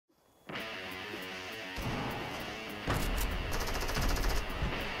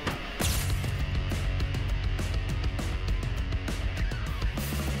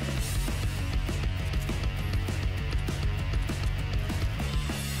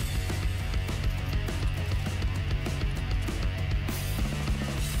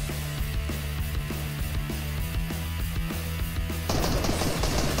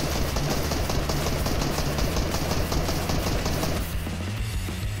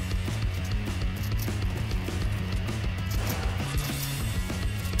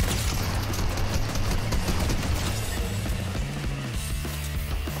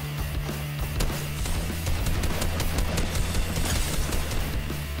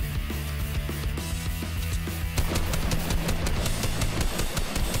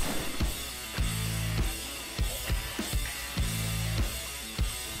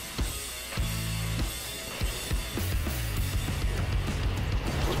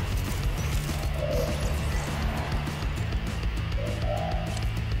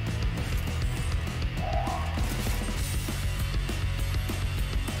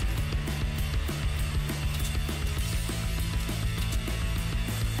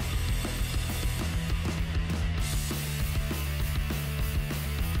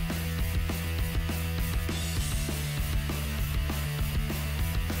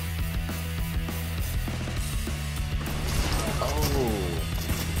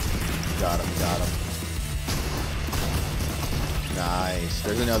Got him, got him. Nice.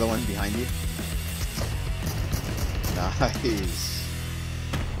 There's another one behind you. Nice.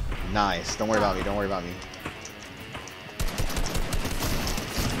 Nice. Don't worry about me. Don't worry about me.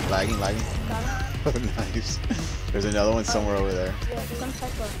 Lagging, lagging. Oh, nice. There's another one somewhere over there. Yeah, some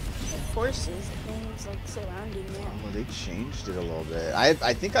type of forces, things like surrounding me. Well, they changed it a little bit. I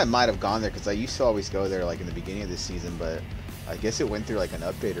think I might have gone there because I used to always go there like in the beginning of the season, but I guess it went through like an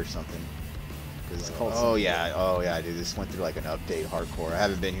update or something. It's called. Oh yeah, dude. This went through like an update, hardcore. I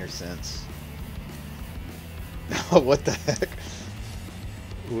haven't been here since. What the heck?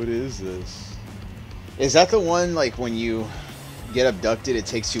 What is this? Is that the one like when you get abducted, it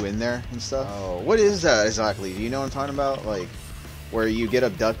takes you in there and stuff? Oh, what is that exactly? Do you know what I'm talking about? Like, where you get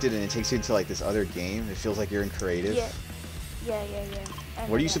abducted and it takes you into like this other game. It feels like you're in creative. Yeah.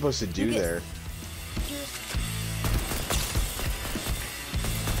 What are you supposed to do there?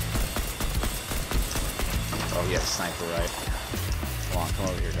 Oh yeah, sniper, right? Come on, come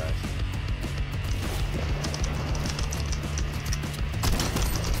over here, guys.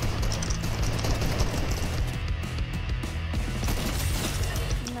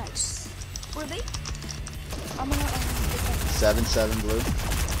 Nice. Were they? I'm gonna 7-7 blue.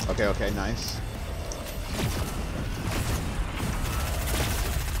 Okay, nice.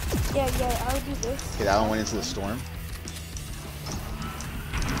 Yeah, I'll do this. Okay, that one went into the storm.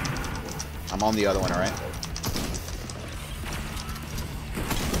 I'm on the other one, alright?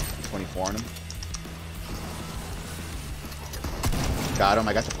 24 on him. Got him.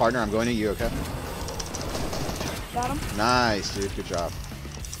 I got the partner. I'm going to you, okay? Got him. Nice, dude. Good job.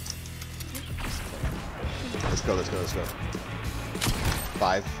 Let's go.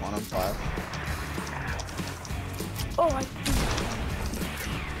 5 on him. 5. Oh,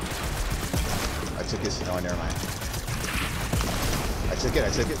 I took his. Oh, never mind. I took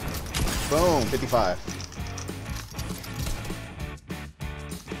it. Boom. 55.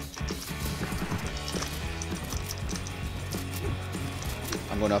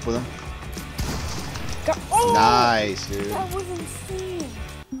 I'm going up with him. Oh, nice, dude. That was insane.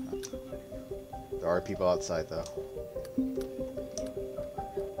 There are people outside, though.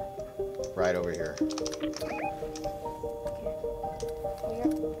 Right over here.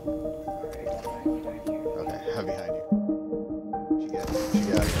 Okay, I'm behind you. She got out of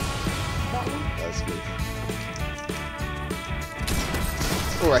here. That's good.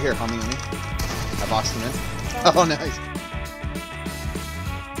 Oh, right here, homie. I boxed him in. Oh, nice.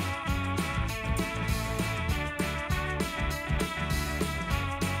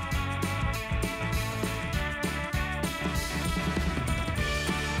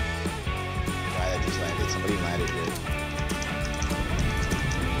 Somebody landed here.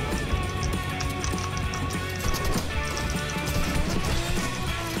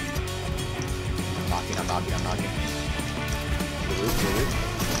 I'm knocking. The roof.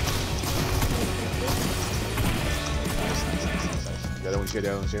 Nice. The other one's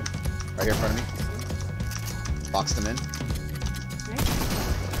here, Right here in front of me. Boxed them in.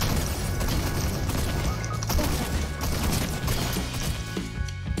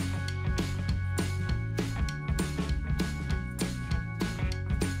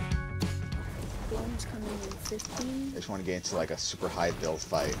 I just want to get into like a super high build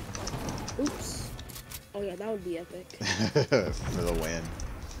fight. Oops. Oh yeah, that would be epic. For the win.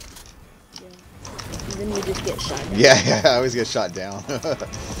 Yeah. And then you just get shot down. Yeah, I always get shot down. I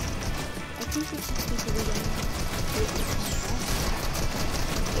think it's just because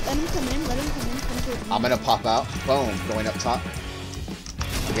let him come in. I'm gonna pop out. Boom, going up top.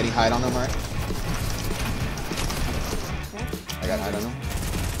 We're getting hide on them, right? Okay. I got hide on them.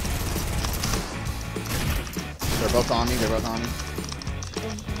 They're both on me.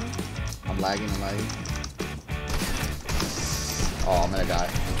 I'm lagging. Oh, I'm gonna die.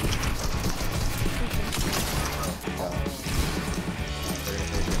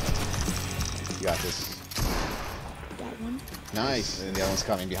 You got this. That one. Nice. And the other one's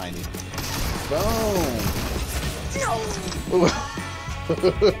coming behind you. Boom. No.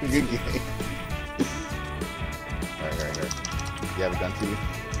 Good game. Right here. You have a gun for you?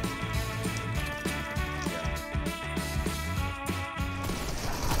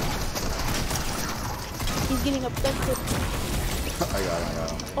 He's getting abducted. I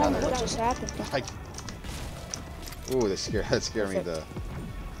got him. Oh, what just happened? Ooh, that scared me.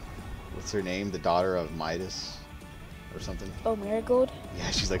 What's her name? The daughter of Midas, or something. Oh, Marigold.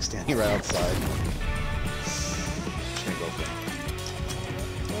 Yeah, she's like standing right outside. She's gonna go for it.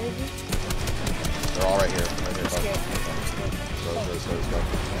 Where is he? They're all right here. Let's go. Let's go.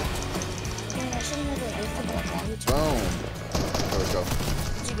 Man, I shouldn't have Boom. Let's go.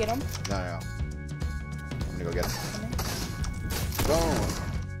 Did you get him? No, no. I'm gonna go get him. Boom.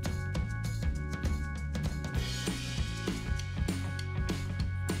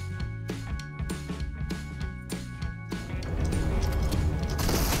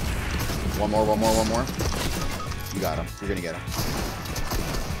 One more. You got him. You're gonna get him.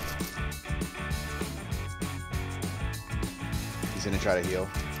 He's gonna try to heal.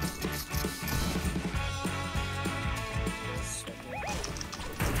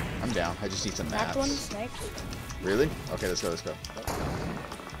 I'm down. I just need some mats. That one sniped. Really? Okay, let's go.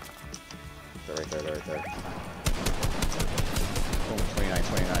 They're right there. Boom,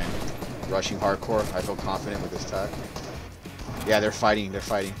 29. Rushing hardcore. I feel confident with this attack. Yeah, they're fighting. It's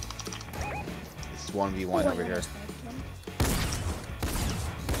 1v1 over here.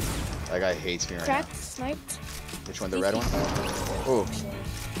 That guy hates me right now. Sniped. Which one? The red one? Oh.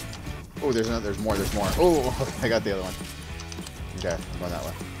 Oh, there's more. Oh, I got the other one. Okay, I'm going that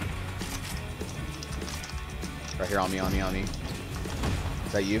way. Right here, on me.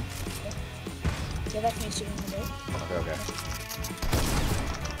 Is that you? Yeah, that's me shooting the boat. Okay.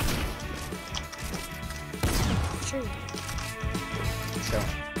 Sure. Let's go.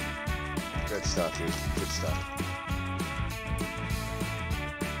 Good stuff, dude. Good stuff.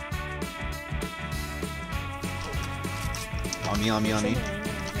 On me. Ooh,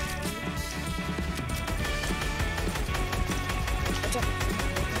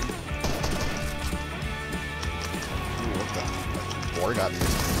 what the? Boar got me.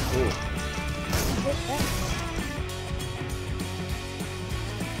 Ooh.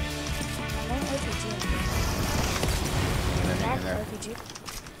 Hang in there.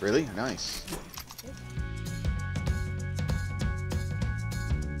 Really? Nice.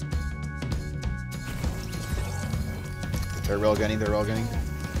 They're rail gunning.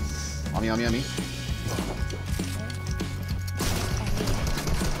 On me.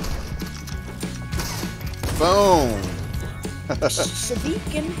 Boom!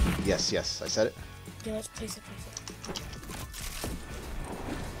 Beacon. Yes, I said it. Yeah, let's place it.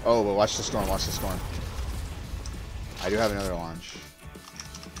 Oh, but watch the storm. I do have another launch.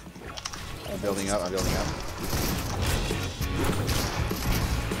 I'm building up.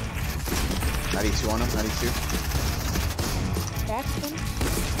 92 on him, 92. Back one.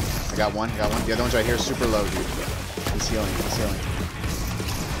 I got one. The other one's right here, super low, dude. He's healing. He's healing.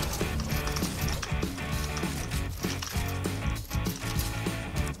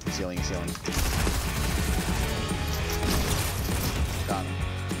 Got him.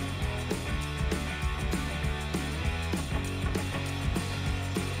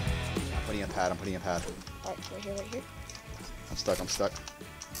 I'm putting a pad. Alright, right here. I'm stuck.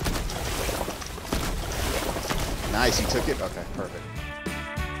 Nice, you took it? Okay, perfect.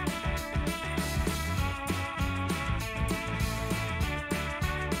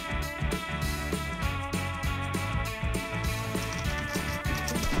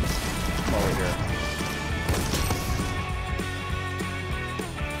 Over here.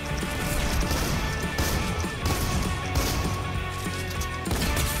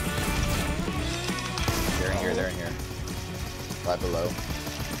 They're in here. Right below.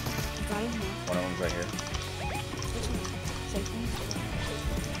 Got him. One of them's right here.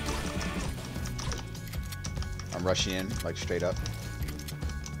 I'm rushing in, like straight up.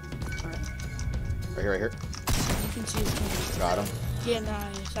 Right here. You can see him. Got him. Yeah,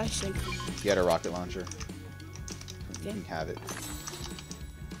 nice. I should. He had a rocket launcher. Okay. You can have it.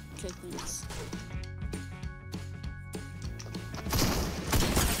 Okay, thanks.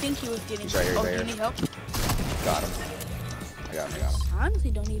 I think he was getting. He's right here. Do you need help? Got him. I got him. I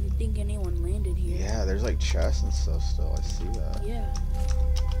honestly don't even think anyone landed here. Yeah, there's like chests and stuff still. I see that. Yeah.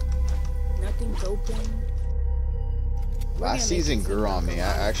 Nothing's open. Last season grew on me.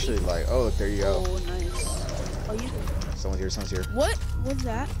 I actually like. Oh, look, there you go. Oh, nice. Oh, you. Someone's here. What was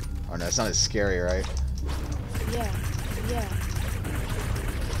that? Oh no, it's not as scary, right? Yeah.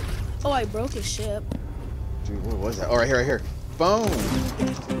 Oh, I broke his ship. Dude, what was that? Oh, right here. Boom!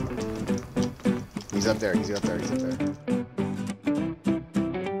 He's up there.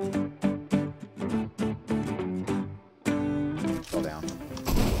 Fall down.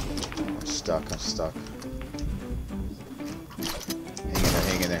 I'm stuck.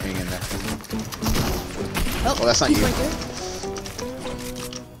 Hang in there. Oh, that's not you. Right there.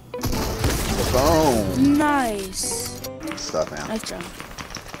 Boom! Nice. Stuff, man. Nice job.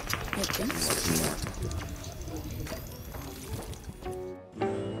 Yeah, thanks.